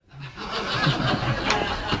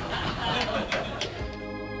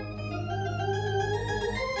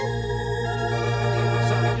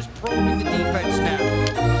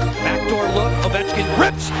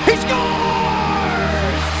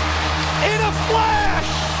Flash!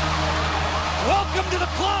 Welcome to the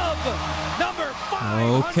club, number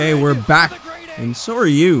 5. Okay, we're back, and so are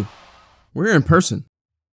you. We're in person.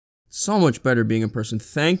 So much better being in person.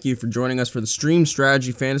 Thank you for joining us for the Stream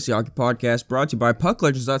Strategy Fantasy Hockey Podcast, brought to you by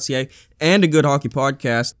PuckLegends.ca and A Good Hockey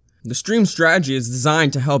Podcast. The Stream Strategy is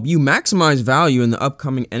designed to help you maximize value in the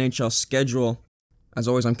upcoming NHL schedule. As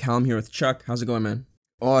always, I'm Callum here with Chuck. How's it going, man?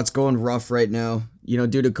 Oh, it's going rough right now. You know,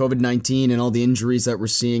 due to COVID-19 and all the injuries that we're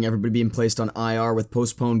seeing, everybody being placed on IR with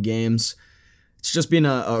postponed games. It's just been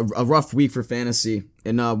a rough week for fantasy.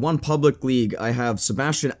 In one public league, I have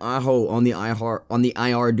Sebastian Aho on the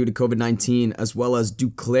IR due to COVID-19, as well as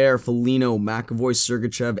Duclair, Foligno, McAvoy,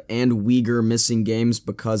 Sergachev, and Weegar missing games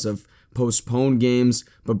because of postponed games.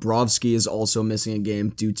 Bobrovsky is also missing a game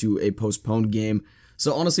due to a postponed game.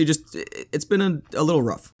 So honestly, it's been a little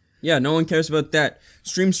rough. Yeah, no one cares about that.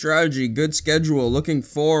 Stream Strategy, good schedule. Looking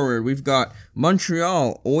forward, we've got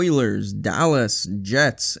Montreal, Oilers, Dallas,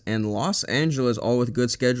 Jets, and Los Angeles, all with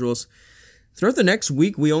good schedules. Throughout the next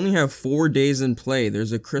week, we only have 4 days in play.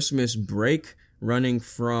 There's a Christmas break running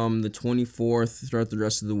from the 24th throughout the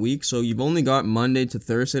rest of the week, so you've only got Monday to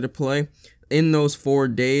Thursday to play. In those 4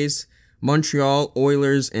 days, Montreal,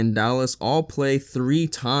 Oilers, and Dallas all play 3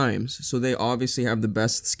 times, so they obviously have the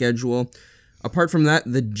best schedule. Apart from that,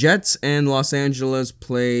 the Jets and Los Angeles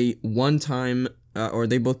play 1 time, or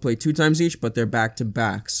they both play 2 times each, but they're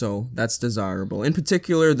back-to-back, so that's desirable. In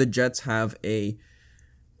particular, the Jets have a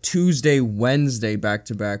Tuesday-Wednesday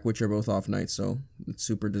back-to-back, which are both off nights, so it's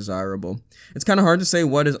super desirable. It's kind of hard to say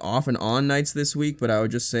what is off and on nights this week, but I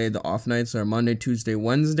would just say the off nights are Monday, Tuesday,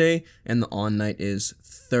 Wednesday, and the on night is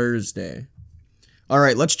Thursday. All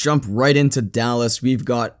right, let's jump right into Dallas. We've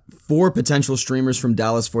got 4 potential streamers from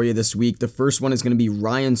Dallas for you this week. The first one is going to be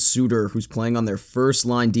Ryan Suter, who's playing on their first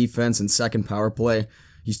line defense and second power play.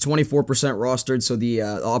 He's 24% rostered, so the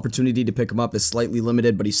opportunity to pick him up is slightly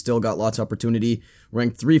limited, but he's still got lots of opportunity.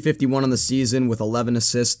 Ranked 351 on the season with 11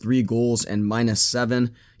 assists, 3 goals, and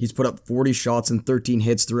 -7. He's put up 40 shots and 13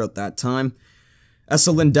 hits throughout that time.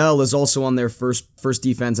 Esa Lindell is also on their first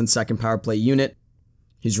defense and second power play unit.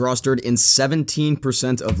 He's rostered in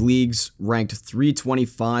 17% of leagues, ranked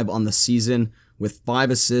 325 on the season, with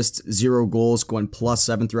 5 assists, 0 goals, going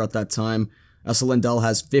 +7 throughout that time. Esa Lindell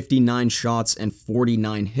has 59 shots and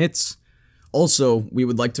 49 hits. Also, we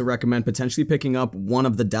would like to recommend potentially picking up one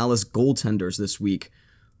of the Dallas goaltenders this week.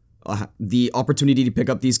 The opportunity to pick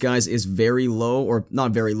up these guys is very low, or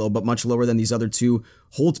not very low, but much lower than these other two.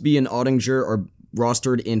 Holtby and Ottinger are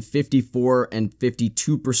rostered in 54 and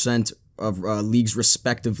 52% of leagues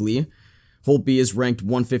respectively. Holtby is ranked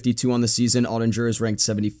 152 on the season. Ottinger is ranked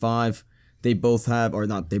 75. Holtby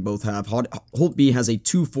has a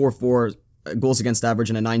 244 goals against average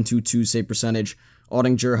and a 922 save percentage.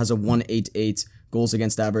 Ottinger has a 188 goals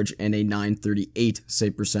against average and a 938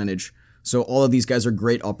 save percentage. So all of these guys are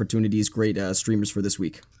great opportunities, great streamers for this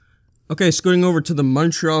week. Okay, scooting over to the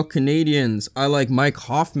Montreal Canadiens, I like Mike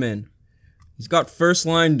Hoffman. He's got first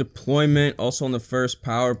line deployment, also on the first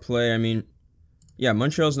power play. I mean, yeah,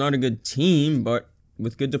 Montreal's not a good team, but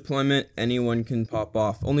with good deployment, anyone can pop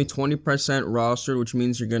off. Only 20% roster, which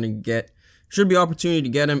means you're going to should be opportunity to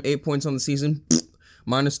get him. 8 points on the season,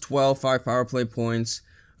 -12, 5 power play points.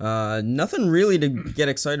 Nothing really to get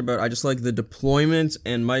excited about. I just like the deployment,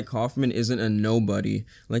 and Mike Hoffman isn't a nobody.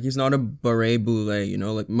 Like, he's not a Barré Boulet, you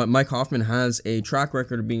know? Like, Mike Hoffman has a track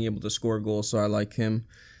record of being able to score goals, so I like him.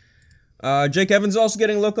 Jake Evans also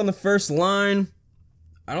getting a look on the first line.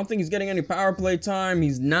 I don't think he's getting any power play time.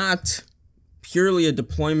 He's not. Purely a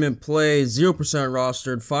deployment play. 0%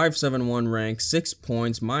 rostered. 571 rank. 6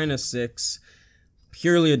 points. -6.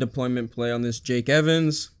 Purely a deployment play on this Jake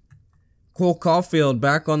Evans. Cole Caulfield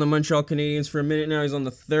back on the Montreal Canadiens for a minute now. He's on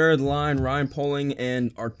the third line. Ryan Poehling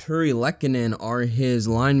and Artturi Lehkonen are his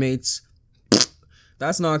line mates.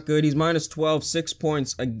 That's not good. He's -12. 6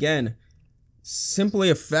 points. Again,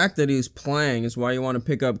 simply a fact that he's playing is why you want to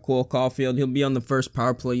pick up Cole Caulfield. He'll be on the first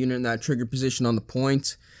power play unit in that trigger position on the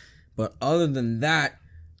point. But other than that,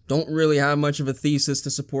 don't really have much of a thesis to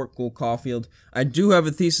support Cole Caulfield. I do have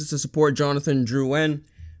a thesis to support Jonathan Drouin,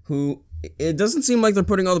 who it doesn't seem like they're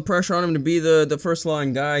putting all the pressure on him to be the first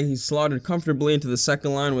line guy. He's slotted comfortably into the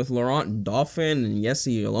second line with Laurent Dauphin and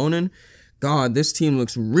Jesse Ylönen. God, this team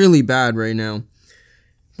looks really bad right now.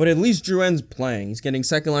 But at least Drouin's playing. He's getting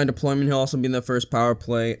second line deployment. He'll also be in the first power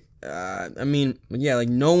play.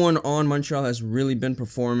 No one on Montreal has really been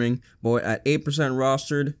performing. But at 8%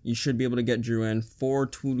 rostered, you should be able to get Drouin.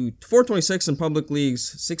 426 in public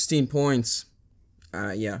leagues, 16 points.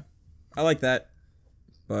 I like that.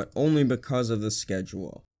 But only because of the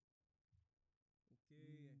schedule.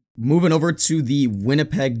 Moving over to the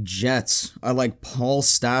Winnipeg Jets, I like Paul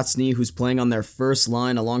Stastny, who's playing on their first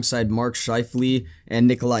line alongside Mark Scheifele and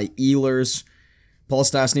Nikolai Ehlers. Paul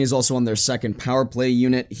Stastny is also on their second power play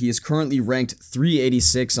unit. He is currently ranked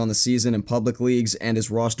 386 on the season in public leagues and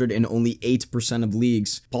is rostered in only 8% of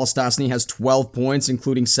leagues. Paul Stastny has 12 points,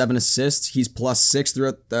 including 7 assists. He's +6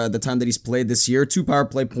 throughout the time that he's played this year. 2 power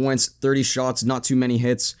play points, 30 shots, not too many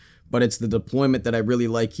hits, but it's the deployment that I really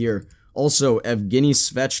like here. Also, Evgeny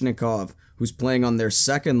Svechnikov, who's playing on their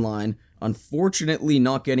second line, unfortunately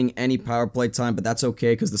not getting any power play time, but that's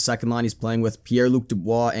okay because the second line he's playing with Pierre-Luc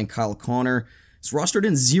Dubois and Kyle Connor. It's rostered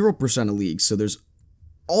in 0% of leagues, so there's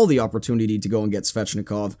all the opportunity to go and get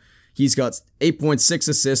Svechnikov. He's got 8.6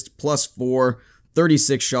 assists, +4,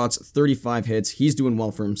 36 shots, 35 hits. He's doing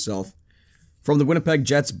well for himself. From the Winnipeg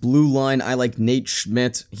Jets blue line, I like Nate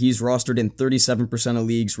Schmidt. He's rostered in 37% of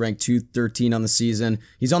leagues, ranked 213 on the season.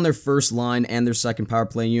 He's on their first line and their second power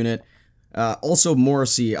play unit. Also,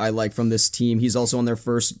 Morrissey, I like from this team. He's also on their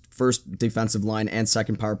first defensive line and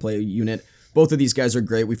second power play unit. Both of these guys are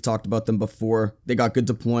great. We've talked about them before. They got good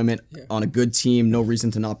deployment on a good team. No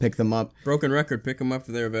reason to not pick them up. Broken record, pick them up if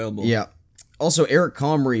they're available. Yeah. Also, Eric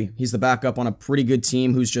Comrie, he's the backup on a pretty good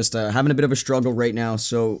team who's just having a bit of a struggle right now.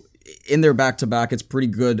 So in their back-to-back, it's pretty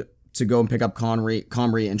good to go and pick up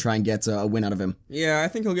Comrie and try and get a win out of him. Yeah, I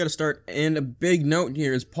think he'll get a start. And a big note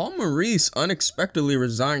here is Paul Maurice unexpectedly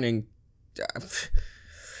resigning.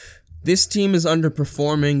 This team is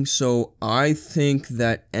underperforming, so I think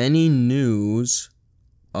that any news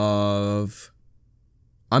of...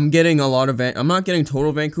 I'm not getting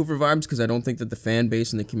total Vancouver vibes because I don't think that the fan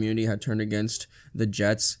base and the community had turned against the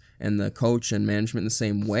Jets and the coach and management in the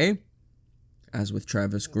same way as with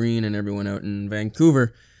Travis Green and everyone out in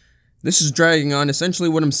Vancouver. This is dragging on. Essentially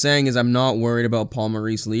what I'm saying is I'm not worried about Paul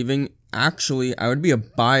Maurice leaving. Actually, I would be a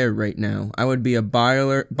buyer right now. I would be a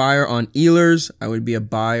buyer on Ehlers. I would be a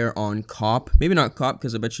buyer on Kopp. Maybe not Kopp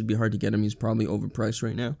because I bet you'd be hard to get him. He's probably overpriced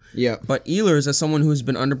right now. Yeah. But Ehlers, as someone who's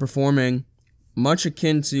been underperforming, much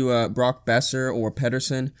akin to Brock Besser or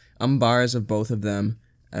Pedersen, I'm buyers of both of them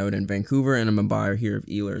out in Vancouver, and I'm a buyer here of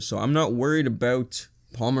Ehlers. So I'm not worried about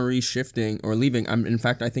Paul Maurice shifting or leaving. In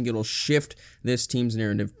fact, I think it'll shift this team's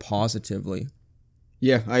narrative positively.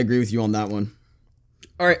 Yeah, I agree with you on that one.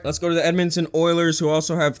 All right, let's go to the Edmonton Oilers, who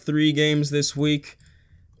also have 3 games this week.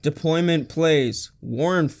 Deployment plays.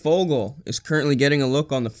 Warren Foegele is currently getting a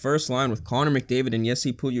look on the first line with Connor McDavid and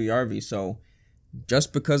Jesse Puljujarvi. So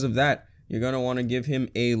just because of that, you're going to want to give him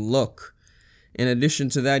a look. In addition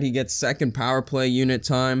to that, he gets second power play unit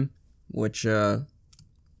time, which, in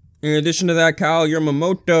addition to that, Kyle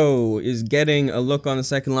Yamamoto is getting a look on the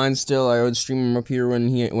second line still. I would stream him up here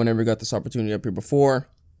whenever he got this opportunity up here before.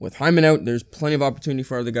 With Hyman out, there's plenty of opportunity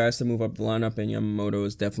for other guys to move up the lineup, and Yamamoto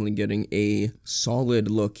is definitely getting a solid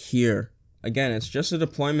look here. Again, it's just a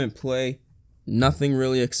deployment play. Nothing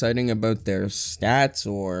really exciting about their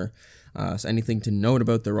stats or anything to note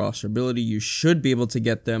about their roster ability. You should be able to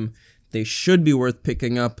get them. They should be worth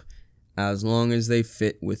picking up as long as they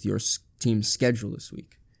fit with your team's schedule this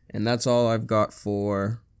week. And that's all I've got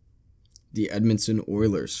for the Edmonton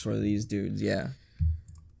Oilers. For these dudes, yeah.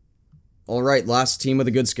 All right, last team with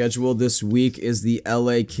a good schedule this week is the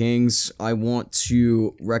LA Kings. I want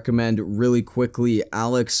to recommend really quickly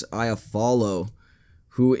Alex Iafallo,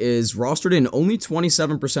 who is rostered in only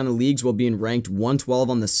 27% of leagues while being ranked 112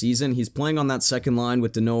 on the season. He's playing on that second line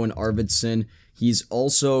with Danault and Arvidsson. He's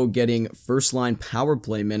also getting first-line power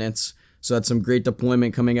play minutes, so that's some great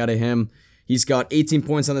deployment coming out of him. He's got 18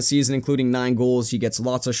 points on the season, including 9 goals. He gets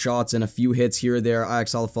lots of shots and a few hits here or there.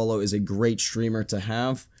 Alex Iafallo is a great streamer to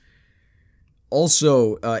have.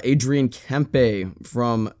 Also, Adrian Kempe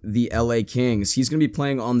from the LA Kings. He's going to be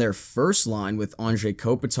playing on their first line with Anze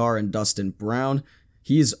Kopitar and Dustin Brown.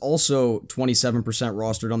 He is also 27%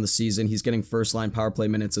 rostered on the season. He's getting first-line power play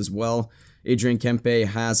minutes as well. Adrian Kempe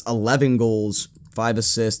has 11 goals, 5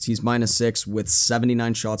 assists. He's -6 with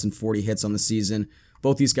 79 shots and 40 hits on the season.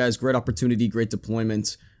 Both these guys, great opportunity, great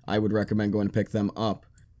deployment. I would recommend going to pick them up.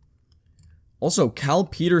 Also, Cal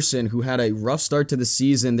Peterson, who had a rough start to the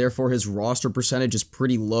season, therefore his roster percentage is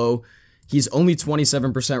pretty low. He's only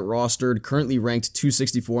 27% rostered, currently ranked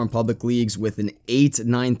 264 in public leagues with an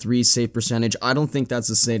 .893 save percentage. I don't think that's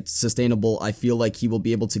sustainable. I feel like he will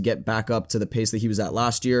be able to get back up to the pace that he was at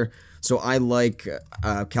last year. So I like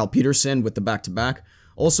Cal Peterson with the back-to-back.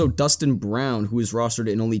 Also, Dustin Brown, who is rostered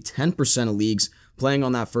in only 10% of leagues, playing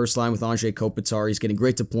on that first line with Anze Kopitar. He's getting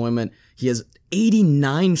great deployment. He has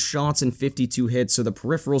 89 shots and 52 hits, so the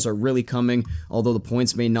peripherals are really coming, although the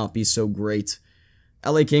points may not be so great.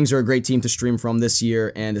 LA Kings are a great team to stream from this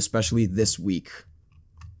year, and especially this week.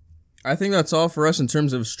 I think that's all for us in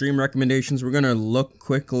terms of stream recommendations. We're going to look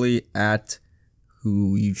quickly at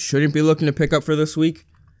who you shouldn't be looking to pick up for this week.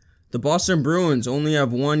 The Boston Bruins only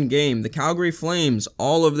have one game. The Calgary Flames,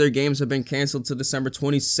 all of their games have been canceled to December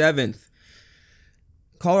 27th.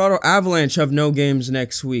 Colorado Avalanche have no games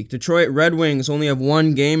next week. Detroit Red Wings only have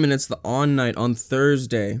one game, and it's the on night on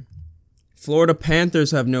Thursday. Florida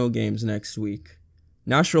Panthers have no games next week.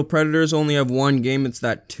 Nashville Predators only have one game. It's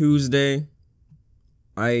that Tuesday.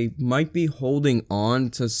 I might be holding on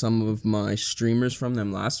to some of my streamers from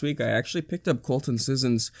them last week. I actually picked up Colton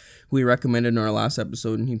Sissons, who we recommended in our last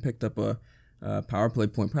episode, and he picked up a power play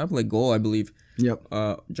goal, I believe. Yep.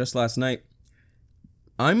 Just last night.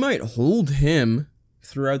 I might hold him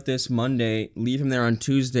throughout this Monday, leave him there on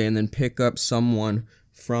Tuesday, and then pick up someone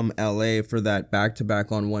from LA for that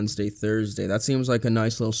back-to-back on Wednesday, Thursday. That seems like a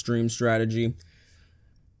nice little stream strategy.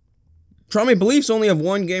 Toronto Maple Leafs only have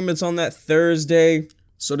one game. It's on that Thursday.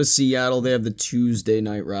 So does Seattle. They have the Tuesday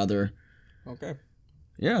night, rather. Okay.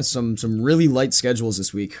 Yeah, some really light schedules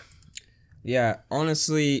this week. Yeah,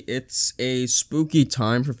 honestly, it's a spooky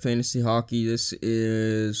time for fantasy hockey. This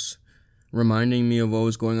is reminding me of what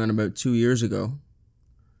was going on about 2 years ago.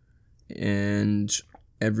 And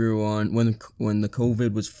everyone, when the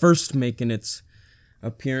COVID was first making its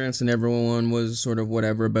appearance and everyone was sort of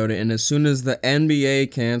whatever about it. And as soon as the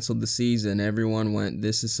NBA canceled the season, everyone went,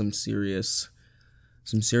 this is some serious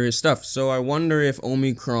stuff. So I wonder if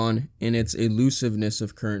Omicron, in its elusiveness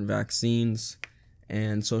of current vaccines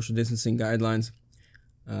and social distancing guidelines,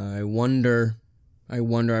 I wonder.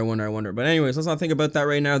 But anyways, let's not think about that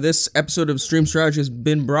right now. This episode of Stream Strategy has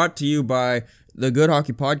been brought to you by the Good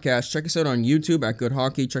Hockey Podcast. Check us out on YouTube at Good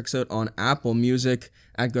Hockey. Check us out on Apple Music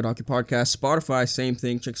at Good Hockey Podcast. Spotify, same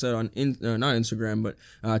thing. Check us out on, not Instagram, but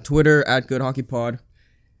Twitter at Good Hockey Pod.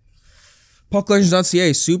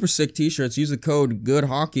 PuckLegends.ca, super sick t-shirts. Use the code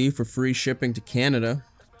GoodHockey for free shipping to Canada.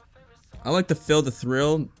 I like the Phil the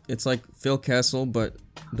Thrill. It's like Phil Kessel, but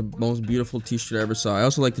the most beautiful t-shirt I ever saw. I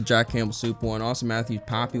also like the Jack Campbell Soup one. Austin Matthews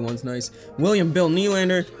Poppy one's nice. William Bill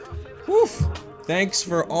Nylander. Woof. Thanks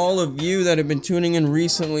for all of you that have been tuning in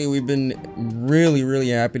recently. We've been really, really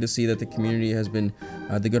happy to see that the community has been,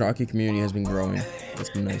 the Good Hockey community has been growing. It's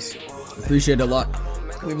been nice. Appreciate it a lot.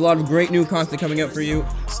 We have a lot of great new content coming up for you.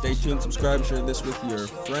 Stay tuned, subscribe, share this with your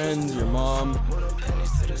friends, your mom,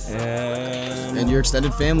 and your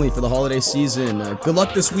extended family for the holiday season. Good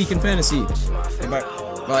luck this week in fantasy. Okay, bye.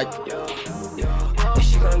 Bye.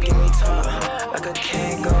 She gonna give me time like a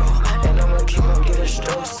Kango, and I'ma keep on getting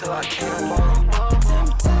strokes till I can't walk.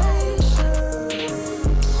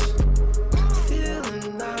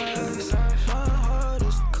 Feeling nice, my heart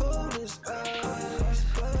is cold as ice,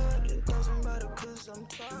 but it doesn't matter 'cause I'm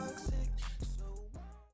toxic.